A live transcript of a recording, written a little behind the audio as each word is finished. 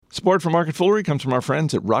Support for Market Foolery comes from our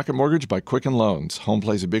friends at Rocket Mortgage by Quicken Loans. Home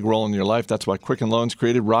plays a big role in your life. That's why Quicken Loans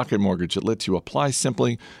created Rocket Mortgage. It lets you apply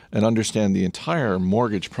simply and understand the entire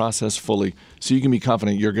mortgage process fully so you can be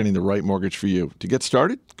confident you're getting the right mortgage for you. To get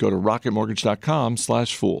started, go to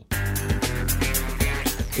rocketmortgage.com/fool.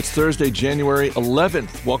 It's Thursday, January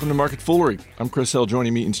 11th. Welcome to Market Foolery. I'm Chris Hill.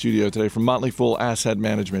 Joining me in studio today from Motley Fool Asset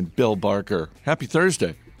Management, Bill Barker. Happy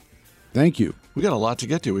Thursday. Thank you. We got a lot to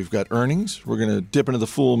get to. We've got earnings. We're going to dip into the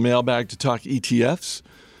Fool mailbag to talk ETFs.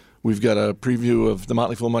 We've got a preview of the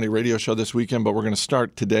Motley Fool Money radio show this weekend, but we're going to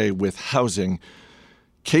start today with housing.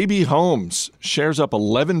 KB Homes shares up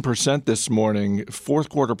 11% this morning. Fourth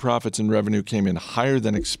quarter profits and revenue came in higher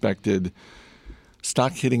than expected.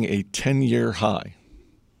 Stock hitting a 10-year high.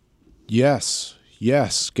 Yes.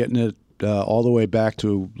 Getting it all the way back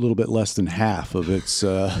to a little bit less than half of its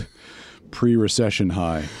pre-recession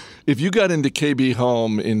high. If you got into KB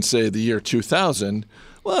Home in, say, the year 2000,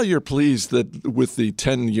 well, you're pleased that with the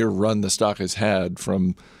 10-year run the stock has had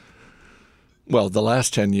from, well, the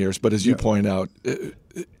last 10 years. But as you point out,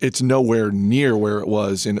 it's nowhere near where it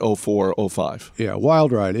was in 04, 05. Yeah,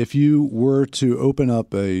 wild ride. If you were to open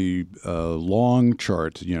up a long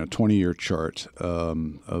chart, 20-year chart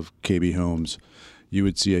of KB Homes, you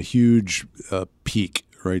would see a huge peak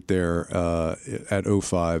right there at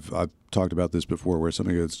 05. I've talked about this before, where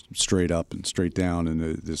something goes straight up and straight down, and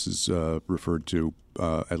this is referred to,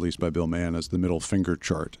 at least by Bill Mann, as the middle finger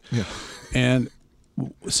chart. Yeah. And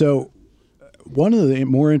so one of the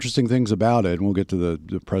more interesting things about it, and we'll get to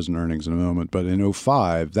the present earnings in a moment, but in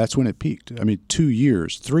 05, that's when it peaked. I mean, 3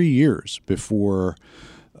 years before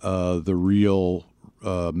the real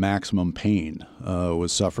maximum pain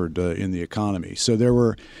was suffered in the economy. So there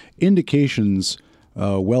were indications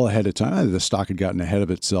well ahead of time. The stock had gotten ahead of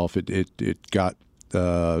itself. It got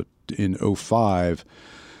in 05.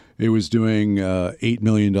 It was doing $8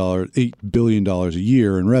 billion a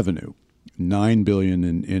year in revenue, $9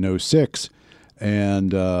 billion in 06,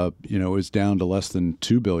 and it was down to less than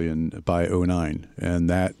 $2 billion by 09, and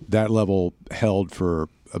that level held for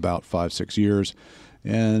about 5-6 years,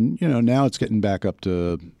 and now it's getting back up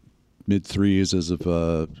to mid threes as of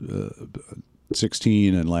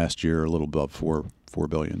 16, and last year a little above $4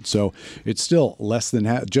 billion. So it's still less than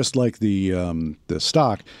half. Just like the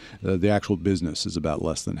stock, the actual business is about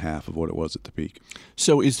less than half of what it was at the peak.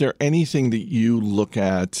 So is there anything that you look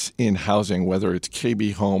at in housing, whether it's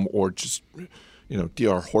KB Home or just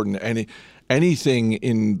D.R. Horton, anything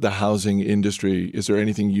in the housing industry? Is there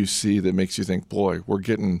anything you see that makes you think, boy, we're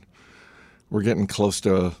getting close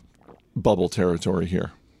to bubble territory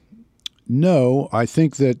here? No, I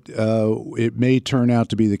think that it may turn out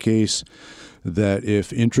to be the case that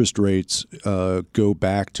if interest rates go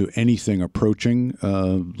back to anything approaching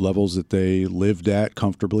levels that they lived at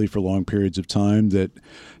comfortably for long periods of time, that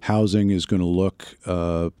housing is going to look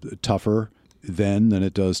tougher then than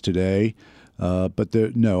it does today. But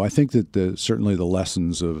I think that certainly the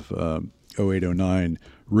lessons of 08, 09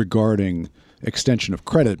 regarding extension of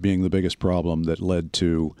credit being the biggest problem that led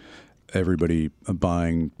to everybody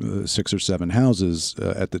buying 6 or 7 houses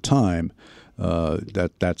at the time,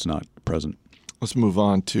 that's not present. Let's move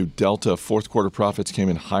on to Delta. Fourth quarter profits came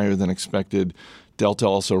in higher than expected. Delta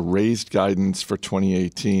also raised guidance for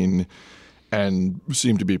 2018 and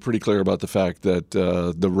seemed to be pretty clear about the fact that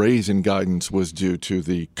the raise in guidance was due to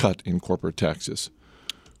the cut in corporate taxes.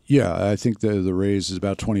 Yeah, I think the raise is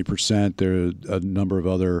about 20%. There are a number of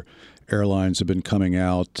other airlines have been coming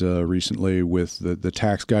out recently with the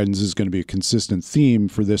tax guidance is going to be a consistent theme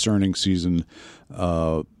for this earnings season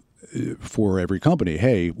for every company.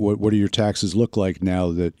 Hey, what do your taxes look like now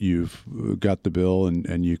that you've got the bill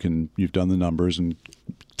and you've done the numbers, and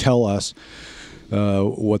tell us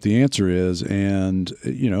what the answer is. And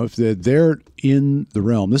if they're in the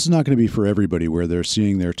realm, this is not going to be for everybody, where they're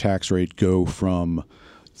seeing their tax rate go from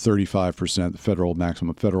 35%, the federal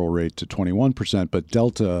maximum federal rate, to 21%, but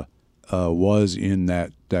Delta was in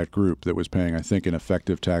that group that was paying, I think, an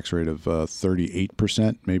effective tax rate of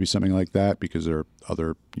 38%, maybe something like that, because there are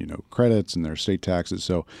other credits and there are state taxes.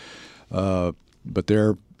 So, but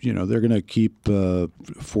they're going to keep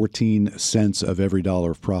 14 cents of every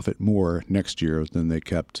dollar of profit more next year than they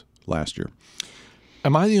kept last year.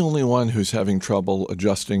 Am I the only one who's having trouble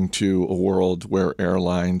adjusting to a world where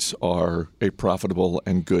airlines are a profitable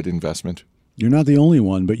and good investment? You're not the only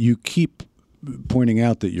one, but you keep pointing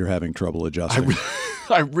out that you're having trouble adjusting.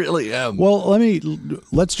 I really am. Well,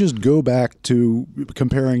 let's just go back to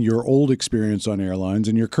comparing your old experience on airlines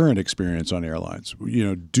and your current experience on airlines.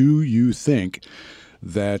 Do you think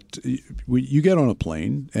that you get on a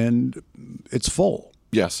plane and it's full?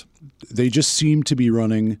 Yes. They just seem to be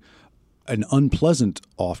running and unpleasant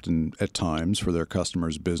often at times for their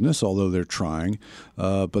customers' business, although they're trying.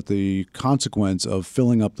 But the consequence of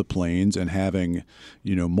filling up the planes and having,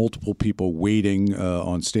 multiple people waiting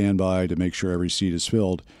on standby to make sure every seat is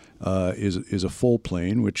filled is a full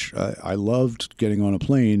plane, which I loved getting on a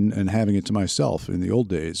plane and having it to myself in the old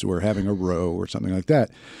days, or having a row or something like that.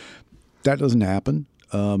 That doesn't happen.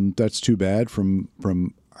 That's too bad from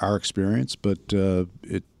our experience, but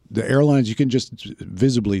the airlines, you can just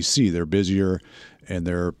visibly see they're busier and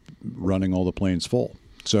they're running all the planes full.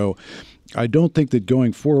 So I don't think that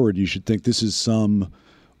going forward you should think this is some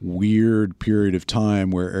weird period of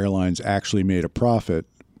time where airlines actually made a profit.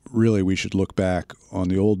 Really, we should look back on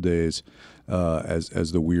the old days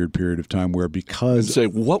as the weird period of time where, because and say,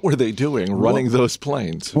 what were they doing running those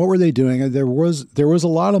planes? What were they doing? There was a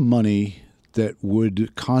lot of money that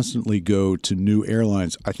would constantly go to new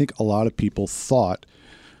airlines. I think a lot of people thought,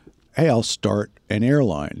 hey, I'll start an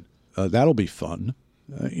airline. That'll be fun.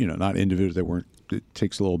 Not individual. It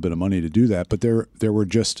takes a little bit of money to do that, but there were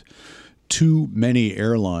just too many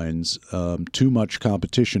airlines, too much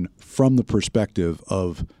competition from the perspective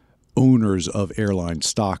of owners of airline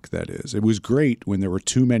stock, that is. It was great when there were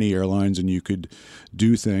too many airlines and you could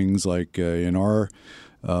do things like in our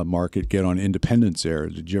market, get on Independence Air.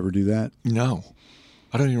 Did you ever do that? No.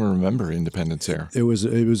 I don't even remember Independence Air. It was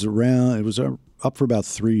up for about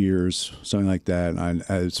 3 years, something like that. And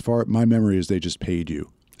as far my memory is, they just paid you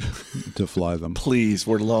to fly them. Please,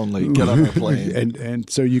 we're lonely. Get on our plane. and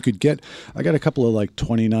so you could I got a couple of like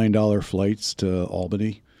 $29 flights to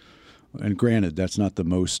Albany. And granted, that's not the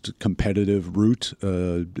most competitive route,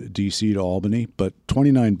 D.C. to Albany, but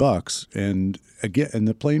 $29, and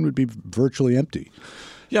the plane would be virtually empty.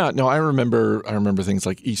 Yeah, no, I remember things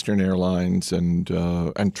like Eastern Airlines and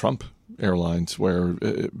Trump Airlines, where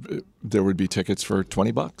there would be tickets for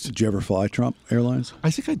 $20. Did you ever fly Trump Airlines?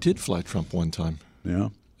 I think I did fly Trump one time. Yeah.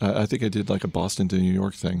 I think I did like a Boston to New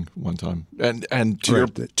York thing one time. And to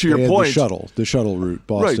right. your point, the shuttle route,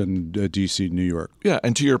 Boston, right. D.C., New York. Yeah,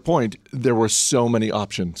 and to your point, there were so many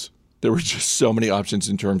options. There were just so many options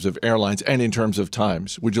in terms of airlines and in terms of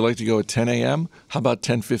times. Would you like to go at 10 a.m.? How about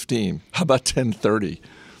 10:15? How about 10:30?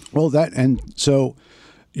 Well, so,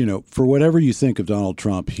 for whatever you think of Donald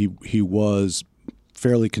Trump, he was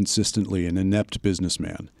fairly consistently an inept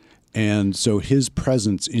businessman. And so his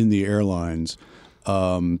presence in the airlines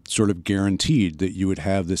sort of guaranteed that you would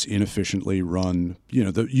have this inefficiently run,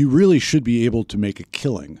 you really should be able to make a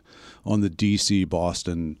killing on the D.C.,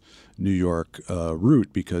 Boston, New York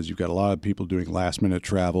route, because you've got a lot of people doing last-minute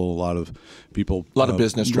travel, a lot of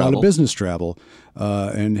business travel.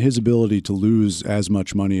 And his ability to lose as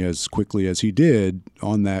much money as quickly as he did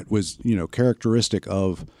on that was, characteristic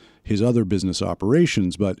of his other business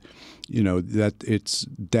operations. But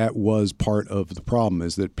that was part of the problem,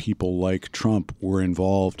 is that people like Trump were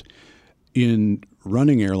involved in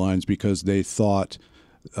running airlines because they thought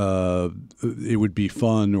it would be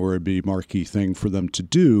fun or it'd be a marquee thing for them to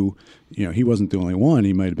do. He wasn't the only one.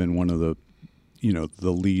 He might have been one of the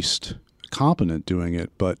least competent doing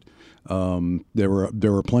it, but there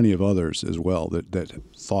were plenty of others as well that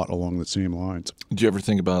thought along the same lines. Do you ever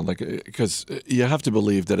think about, because you have to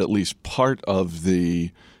believe that at least part of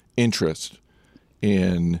the interest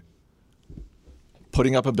in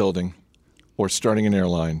putting up a building or starting an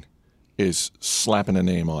airline is slapping a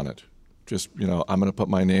name on it. Just, I'm going to put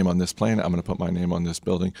my name on this plane. I'm going to put my name on this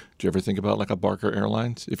building. Do you ever think about like a Barker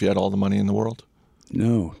Airlines if you had all the money in the world?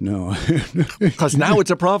 No. Because now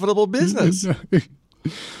it's a profitable business.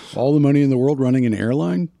 All the money in the world running an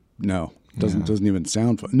airline? No. Doesn't even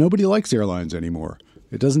sound fun. Nobody likes airlines anymore.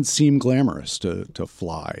 It doesn't seem glamorous to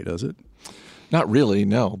fly, does it? Not really,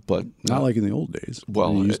 no. But not like in the old days.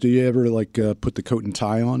 Well, do you ever put the coat and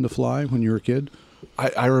tie on to fly when you were a kid?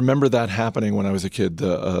 I remember that happening when I was a kid.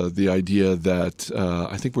 The idea that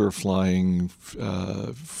I think we were flying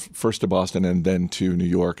first to Boston and then to New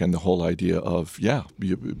York, and the whole idea of you're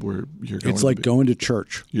going. It's like going to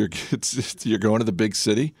church. You're going to the big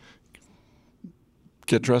city.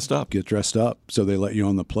 Get dressed up. So they let you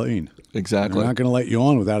on the plane. Exactly. They're not going to let you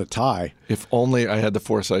on without a tie. If only I had the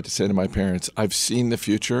foresight to say to my parents, I've seen the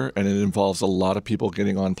future, and it involves a lot of people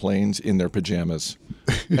getting on planes in their pajamas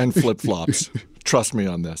and flip-flops. Trust me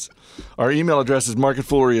on this. Our email address is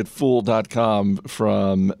marketfoolery@fool.com,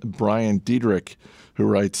 from Brian Diedrich, who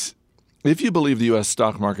writes, if you believe the U.S.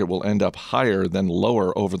 stock market will end up higher than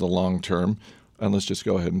lower over the long term, and let's just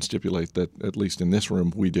go ahead and stipulate that at least in this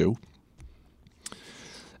room we do,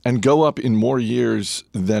 and go up in more years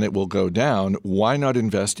than it will go down, why not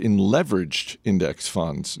invest in leveraged index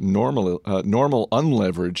funds? Normal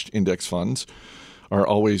unleveraged index funds are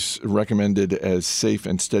always recommended as safe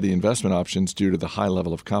and steady investment options due to the high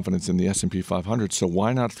level of confidence in the S&P 500. So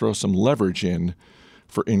why not throw some leverage in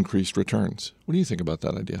for increased returns? What do you think about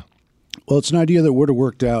that idea? Well, it's an idea that would have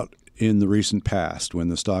worked out in the recent past when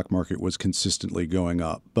the stock market was consistently going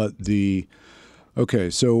up. But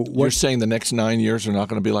so what you're saying the next 9 years are not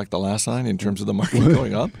going to be like the last 9 in terms of the market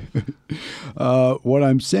going up? What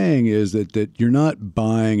I'm saying is that you're not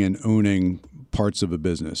buying and owning parts of a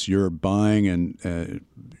business. You're buying an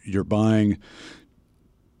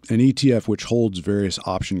ETF which holds various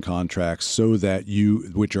option contracts so that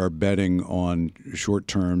which are betting on short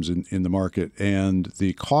terms in the market, and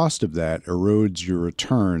the cost of that erodes your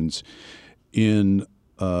returns in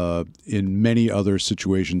many other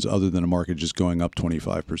situations other than a market just going up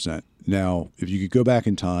 25%. Now, if you could go back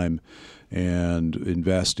in time and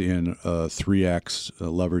invest in a 3x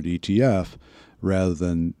levered ETF rather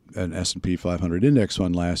than an S&P 500 index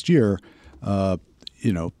fund last year,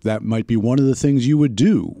 that might be one of the things you would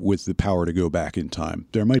do with the power to go back in time.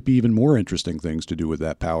 There might be even more interesting things to do with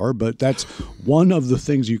that power, but that's one of the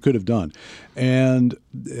things you could have done. And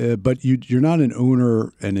but you're not an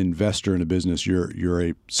owner, an investor in a business. You're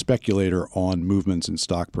a speculator on movements in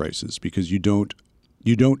stock prices because you don't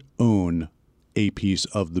own a piece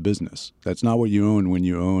of the business. That's not what you own when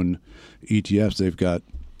you own ETFs. They've got,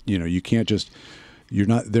 you can't just.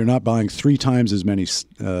 They're not buying 3 times as many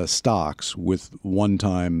stocks with one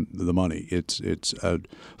time the money. It's a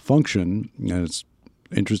function, and it's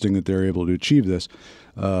interesting that they're able to achieve this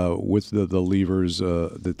with the levers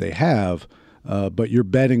that they have. But you're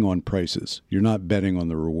betting on prices. You're not betting on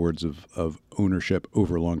the rewards of ownership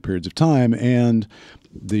over long periods of time, and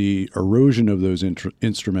the erosion of those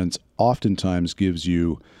instruments oftentimes gives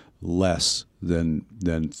you less than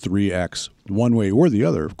 3x one way or the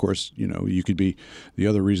other. Of course, you could be the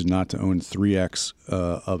other reason not to own 3x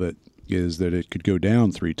of it is that it could go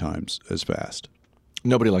down 3 times as fast.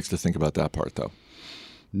 Nobody likes to think about that part, though.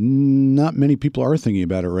 Not many people are thinking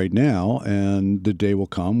about it right now, and the day will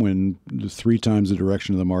come when 3 times the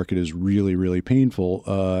direction of the market is really, really painful.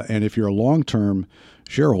 And if you're a long-term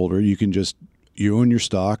shareholder, you own your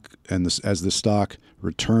stock, and as the stock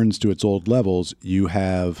returns to its old levels, you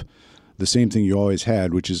have the same thing you always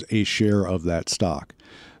had, which is a share of that stock.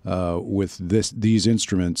 With these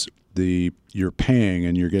instruments, you're paying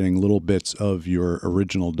and you're getting little bits of your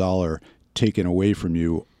original dollar taken away from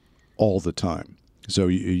you all the time. So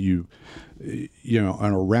you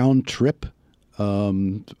on a round trip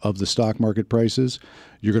of the stock market prices,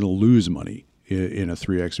 you're going to lose money in a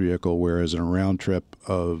 3x vehicle, whereas in a round trip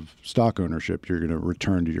of stock ownership, you're going to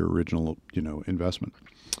return to your original investment.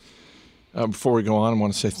 Before we go on, I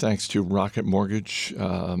want to say thanks to Rocket Mortgage.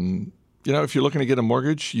 If you're looking to get a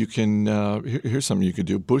mortgage, you can. Here's something you could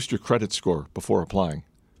do: boost your credit score before applying,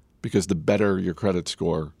 because the better your credit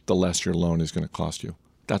score, the less your loan is going to cost you.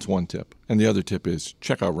 That's one tip. And the other tip is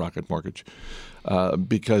check out Rocket Mortgage,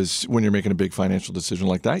 because when you're making a big financial decision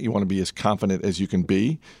like that, you want to be as confident as you can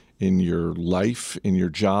be in your life, in your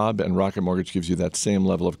job, and Rocket Mortgage gives you that same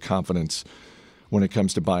level of confidence when it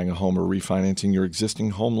comes to buying a home or refinancing your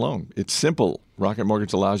existing home loan. It's simple. Rocket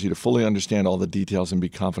Mortgage allows you to fully understand all the details and be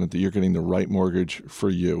confident that you're getting the right mortgage for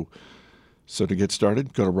you. So to get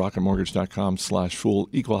started, go to rocketmortgage.com/fool,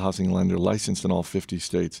 equal housing lender, licensed in all 50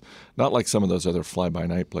 states. Not like some of those other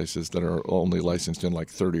fly-by-night places that are only licensed in like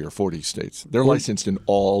 30 or 40 states. They're licensed in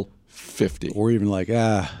all 50. Or even like,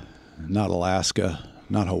 not Alaska,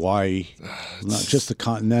 not Hawaii, not just the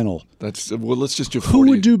Continental. Let's just do 40. Who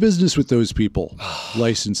would do business with those people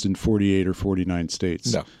licensed in 48 or 49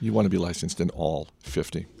 states? No, you want to be licensed in all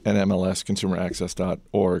 50. NMLS,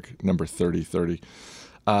 consumeraccess.org, number 3030.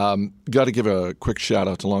 Got to give a quick shout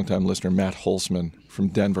out to longtime listener Matt Holzman from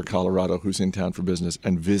Denver, Colorado, who's in town for business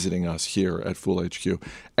and visiting us here at Fool HQ,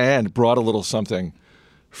 and brought a little something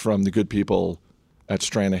from the good people at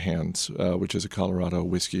Stranahan's, which is a Colorado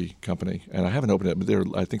whiskey company. And I haven't opened it,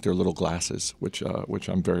 but I think they're little glasses, which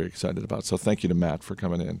I'm very excited about. So thank you to Matt for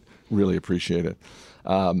coming in. Really appreciate it.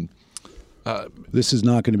 This is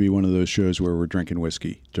not going to be one of those shows where we're drinking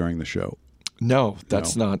whiskey during the show. No,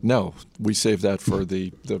 that's not. No, we saved that for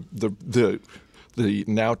the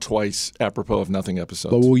now twice apropos of nothing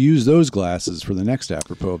episode. But we'll use those glasses for the next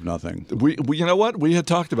apropos of nothing. We you know what? We had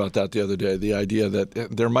talked about that the other day. The idea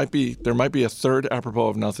that there might be a third apropos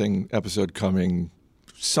of nothing episode coming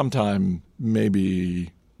sometime,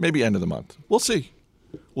 maybe end of the month. We'll see.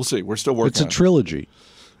 We're still working. It's a trilogy.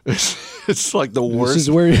 It's like the worst. This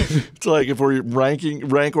is where it's like if we're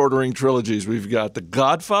rank ordering trilogies, we've got The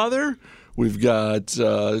Godfather. We've got,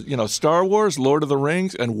 Star Wars, Lord of the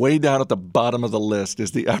Rings, and way down at the bottom of the list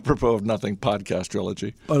is the Apropos of Nothing podcast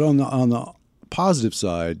trilogy. But on the positive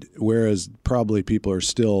side, whereas probably people are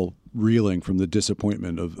still reeling from the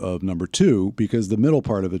disappointment of number 2, because the middle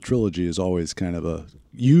part of a trilogy is always kind of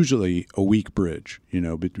usually a weak bridge.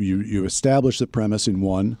 But you establish the premise in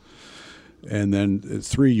 1, and then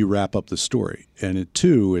 3 you wrap up the story, and at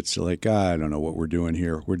 2 it's like, I don't know what we're doing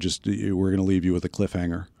here. We're going to leave you with a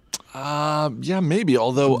cliffhanger. Yeah, maybe.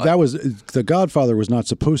 Although that was The Godfather was not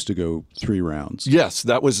supposed to go 3 rounds. Yes,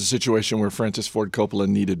 that was a situation where Francis Ford Coppola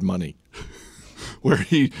needed money, where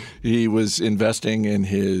he was investing in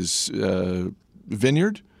his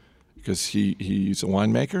vineyard because he's a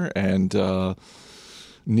winemaker and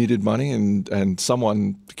needed money, and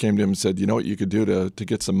someone came to him and said, you know what you could do to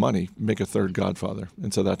get some money, make a third Godfather,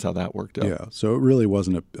 and so that's how that worked out. Yeah, so it really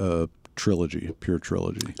wasn't a trilogy, a pure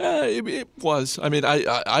trilogy. It was. I mean,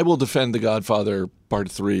 I will defend The Godfather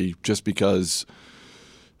Part 3 just because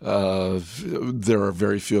there are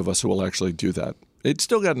very few of us who will actually do that. It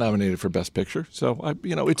still got nominated for Best Picture, so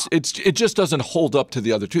it just doesn't hold up to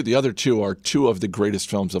the other 2. The other 2 are 2 of the greatest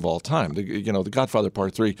films of all time. The Godfather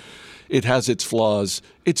Part 3, it has its flaws.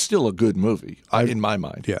 It's still a good movie in my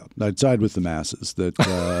mind. Yeah, I'd side with the masses. That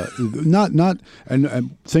and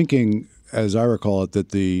I'm thinking, as I recall it, that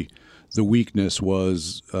the weakness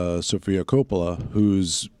was Sofia Coppola,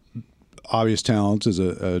 whose obvious talents as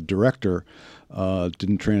a director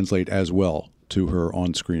didn't translate as well to her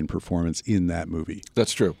on-screen performance in that movie.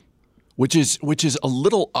 That's true. Which is a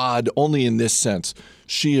little odd only in this sense.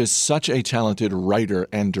 She is such a talented writer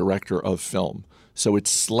and director of film. So it's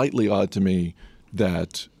slightly odd to me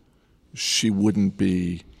that she wouldn't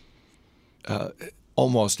be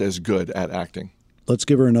almost as good at acting. Let's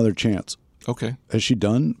give her another chance. Okay. Has she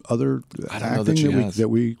done other acting that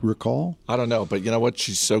we recall? I don't know, but you know what?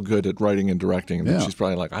 She's so good at writing and directing that she's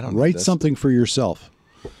probably like, I don't know. Write something for yourself.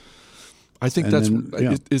 I think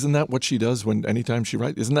isn't that what she does anytime she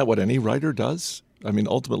writes? Isn't that what any writer does? I mean,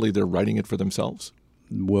 ultimately, they're writing it for themselves.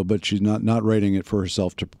 Well, but she's not writing it for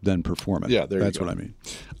herself to then perform it. Yeah, that's what I mean.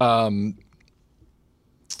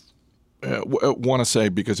 Want to say,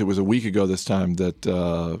 because it was a week ago this time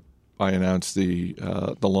that I announced the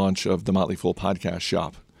launch of the Motley Fool podcast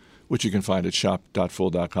shop, which you can find at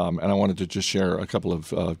shop.fool.com. And I wanted to just share a couple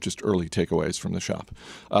of just early takeaways from the shop.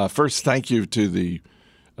 First, thank you to the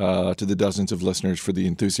dozens of listeners for the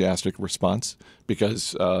enthusiastic response,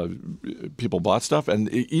 because people bought stuff, and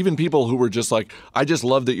even people who were just like, I just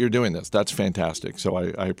love that you're doing this. That's fantastic. So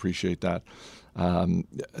I appreciate that.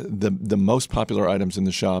 The most popular items in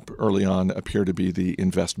the shop early on appear to be the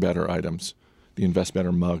Invest Better items, the Invest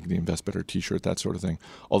Better mug, the Invest Better T-shirt, that sort of thing.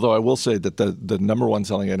 Although I will say that the number one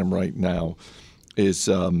selling item right now is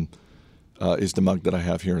the mug that I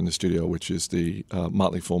have here in the studio, which is the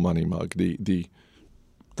Motley Fool Money mug,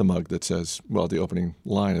 the mug that says, well, the opening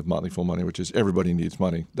line of Motley Fool Money, which is everybody needs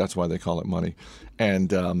money. That's why they call it money.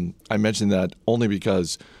 And I mentioned that only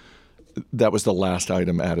because that was the last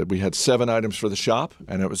item added. We had 7 items for the shop,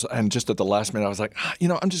 and just at the last minute, I was like,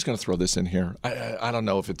 I'm just going to throw this in here. I don't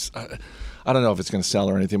know if it's going to sell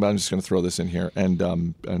or anything, but I'm just going to throw this in here. And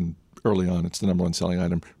early on, it's the number one selling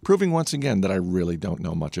item, proving once again that I really don't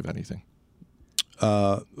know much of anything.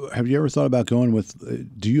 Have you ever thought about going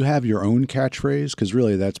with? Do you have your own catchphrase? Because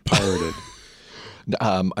really, that's pirated.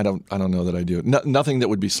 I don't know that I do. Nothing that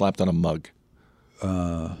would be slapped on a mug.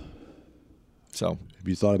 So, have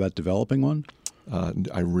you thought about developing one?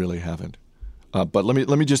 I really haven't. But let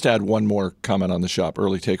me just add one more comment on the shop,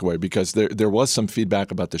 early takeaway, because there was some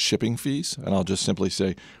feedback about the shipping fees, and I'll just simply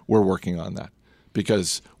say we're working on that.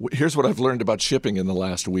 Because here's what I've learned about shipping in the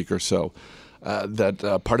last week or so.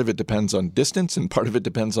 That part of it depends on distance and part of it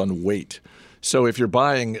depends on weight. So if you're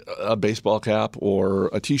buying a baseball cap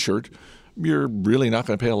or a T-shirt, you're really not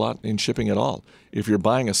going to pay a lot in shipping at all. If you're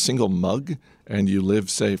buying a single mug and you live,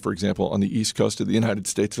 say, for example, on the East Coast of the United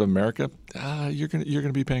States of America, you're going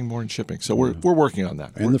to be paying more in shipping. So we're working on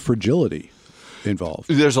that. And the fragility involved.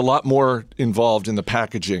 There's a lot more involved in the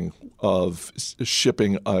packaging of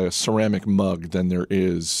shipping a ceramic mug than there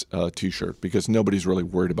is a T-shirt, because nobody's really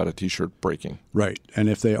worried about a T-shirt breaking. Right. And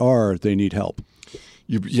if they are, they need help.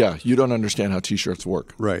 You don't understand how T-shirts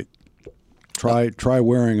work. Right. Try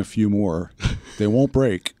wearing a few more. They won't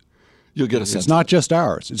break. You'll get a sense. It's not just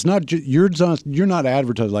ours. It's not you're not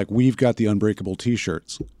advertised like we've got the unbreakable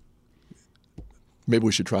T-shirts. Maybe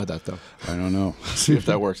we should try that, though. I don't know. See if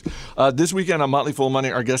that works. This weekend on Motley Fool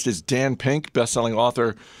Money, our guest is Dan Pink, best-selling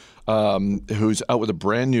author, who's out with a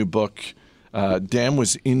brand new book. Dan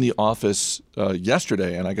was in the office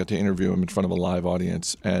yesterday, and I got to interview him in front of a live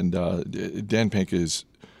audience. And Dan Pink is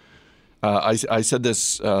I said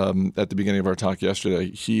this at the beginning of our talk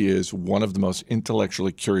yesterday. He is one of the most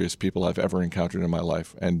intellectually curious people I've ever encountered in my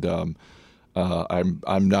life. And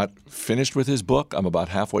I'm not finished with his book. I'm about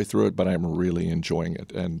halfway through it, but I'm really enjoying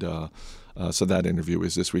it. And so that interview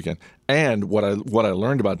is this weekend. And what I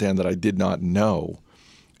learned about Dan that I did not know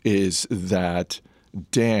is that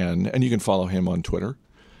Dan, and you can follow him on Twitter,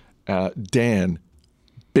 Dan,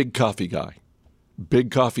 big coffee guy,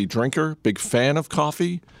 big coffee drinker, big fan of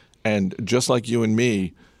coffee, and just like you and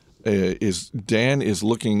me, Dan is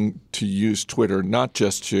looking to use Twitter not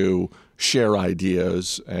just to share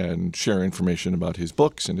ideas and share information about his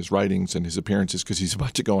books and his writings and his appearances, because he's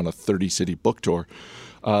about to go on a 30-city book tour,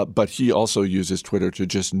 but he also uses Twitter to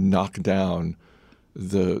just knock down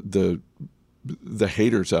the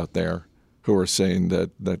haters out there who are saying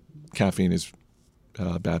that caffeine is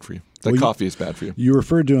bad for you, that coffee is bad for you. You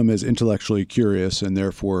referred to him as intellectually curious and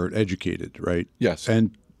therefore educated, right? Yes.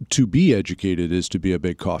 And to be educated is to be a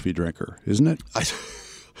big coffee drinker, isn't it? I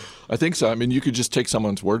think so. I mean, you could just take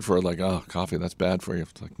someone's word for it, like, oh, coffee, that's bad for you.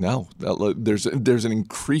 It's like, no. There's an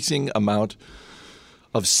increasing amount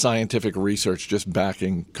of scientific research just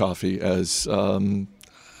backing coffee as,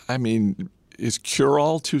 I mean, is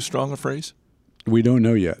cure-all too strong a phrase? We don't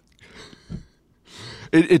know yet.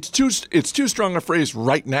 It's too strong a phrase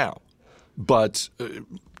right now, but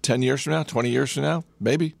 10 years from now, 20 years from now,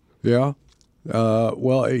 maybe. Yeah.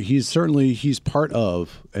 Well, he's part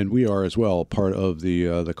of, and we are as well, part of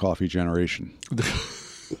the coffee generation.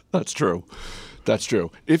 That's true. That's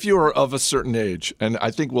true. If you are of a certain age, and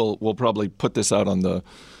I think we'll probably put this out on the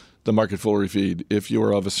Market Foolery feed. If you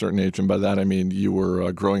are of a certain age, and by that I mean you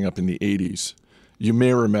were growing up in the 80s, you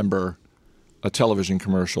may remember a television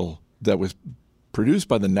commercial that was produced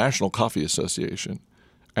by the National Coffee Association.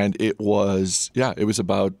 And it was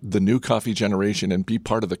about the new coffee generation and be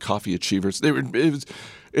part of the coffee achievers.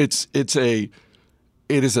 It's a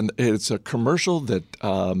commercial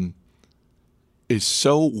that is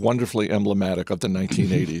so wonderfully emblematic of the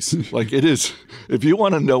 1980s. Like it is. If you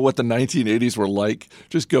want to know what the 1980s were like,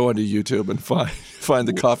 just go onto YouTube and find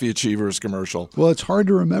the Coffee Achievers commercial. Well, it's hard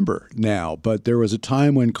to remember now, but there was a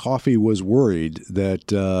time when coffee was worried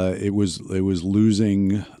that it was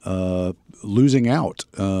losing out.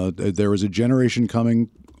 There was a generation coming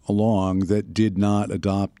along that did not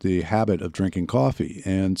adopt the habit of drinking coffee,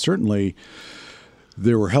 and certainly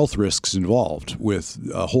there were health risks involved with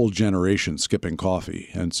a whole generation skipping coffee.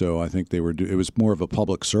 And so I think it was more of a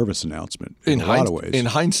public service announcement in a lot of ways. In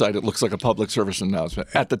hindsight, it looks like a public service announcement.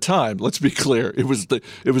 At the time, let's be clear, it was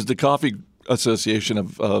the Coffee Association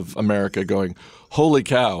of America going, holy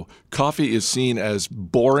cow, coffee is seen as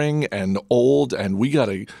boring and old, and we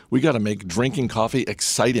gotta make drinking coffee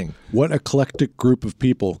exciting. What eclectic group of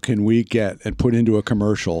people can we get and put into a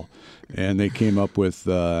commercial? And they came up with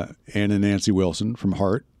Ann and Nancy Wilson from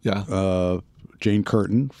Heart, Jane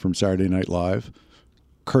Curtin from Saturday Night Live,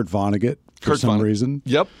 Kurt Vonnegut for some reason.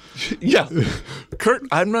 Yep. Yeah. Kurt,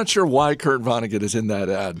 I'm not sure why Kurt Vonnegut is in that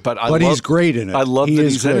ad, but he's great in it. I love that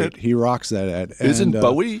he's in it. He rocks that ad.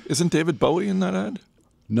 Isn't David Bowie in that ad?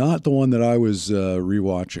 Not the one that I was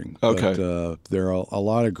rewatching. Okay. But there are a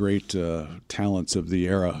lot of great talents of the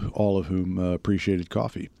era, all of whom appreciated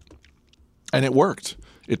coffee. And it worked.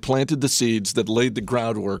 It planted the seeds that laid the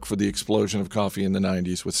groundwork for the explosion of coffee in the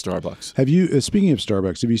 90s with Starbucks. Have you, speaking of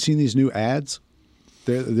Starbucks, have you seen these new ads?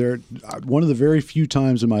 They're one of the very few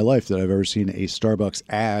times in my life that I've ever seen a Starbucks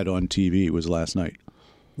ad on TV was last night.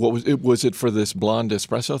 What was it? Was it for this blonde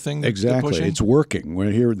espresso thing? Exactly. It's working.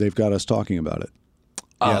 We're here. They've got us talking about it.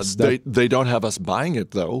 Yes, they don't have us buying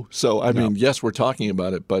it, though. So, I mean, yes, we're talking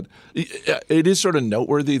about it, but it is sort of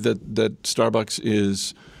noteworthy that Starbucks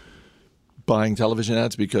is buying television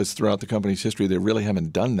ads, because throughout the company's history, they really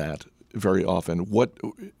haven't done that very often. What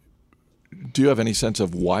do you have any sense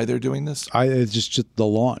of why they're doing this? It's just the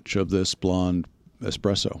launch of this blonde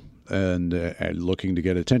espresso and looking to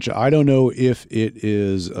get attention. I don't know if it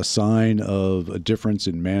is a sign of a difference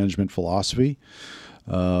in management philosophy.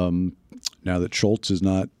 Now that Schultz is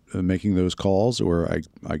not making those calls, or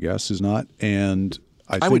I guess is not, and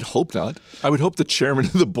I would hope not. I would hope the chairman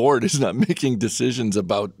of the board is not making decisions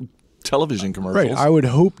about television commercials. Right. I would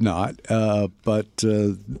hope not, but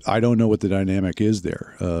I don't know what the dynamic is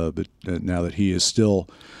there. But now that he is still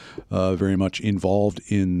very much involved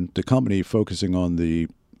in the company, focusing on the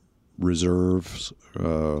reserves,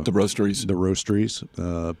 the roasteries,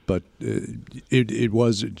 but it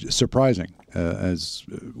was surprising, as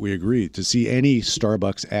we agreed, to see any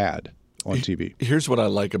Starbucks ad on TV. Here's what I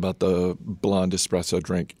like about the blonde espresso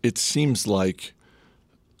drink. It seems like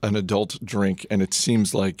an adult drink, and it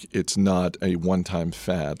seems like it's not a one-time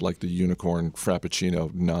fad like the unicorn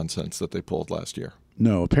frappuccino nonsense that they pulled last year.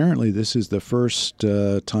 No, apparently this is the first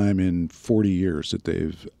time in 40 years that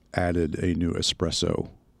they've added a new espresso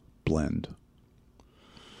blend.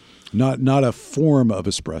 Not a form of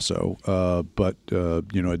espresso, but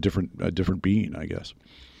a different bean, I guess.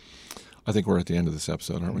 I think we're at the end of this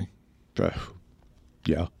episode, aren't we?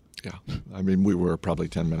 Yeah. Yeah. I mean, we were probably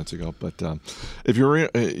 10 minutes ago. But if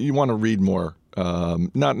you want to read more,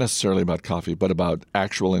 not necessarily about coffee, but about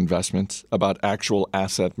actual investments, about actual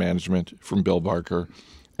asset management from Bill Barker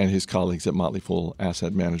and his colleagues at Motley Fool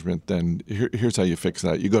Asset Management, then here's how you fix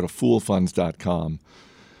that. You go to foolfunds.com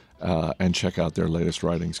and check out their latest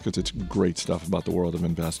writings, because it's great stuff about the world of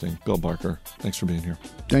investing. Bill Barker, thanks for being here.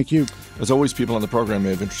 Thank you. As always, people on the program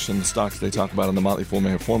may have interest in the stocks they talk about on the Motley Fool,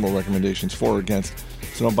 may have formal recommendations for or against,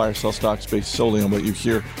 so don't buy or sell stocks based solely on what you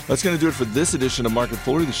hear. That's going to do it for this edition of Market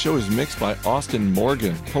Foolery. The show is mixed by Austin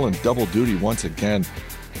Morgan, pulling double duty once again.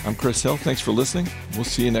 I'm Chris Hill. Thanks for listening. We'll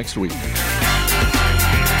see you next week.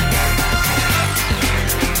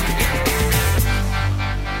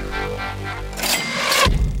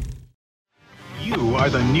 You are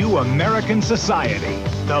the new American society,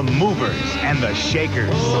 the movers and the shakers.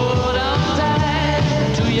 Hold on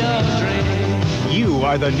tight to your drink. You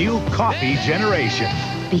are the new coffee generation.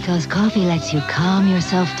 Because coffee lets you calm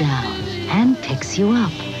yourself down and picks you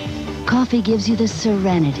up. Coffee gives you the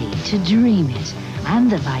serenity to dream it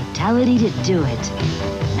and the vitality to do it.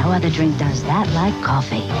 No other drink does that like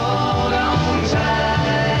coffee. Hold on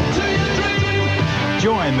tight to your drink.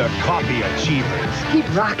 Join the coffee achievers.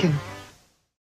 Keep rocking.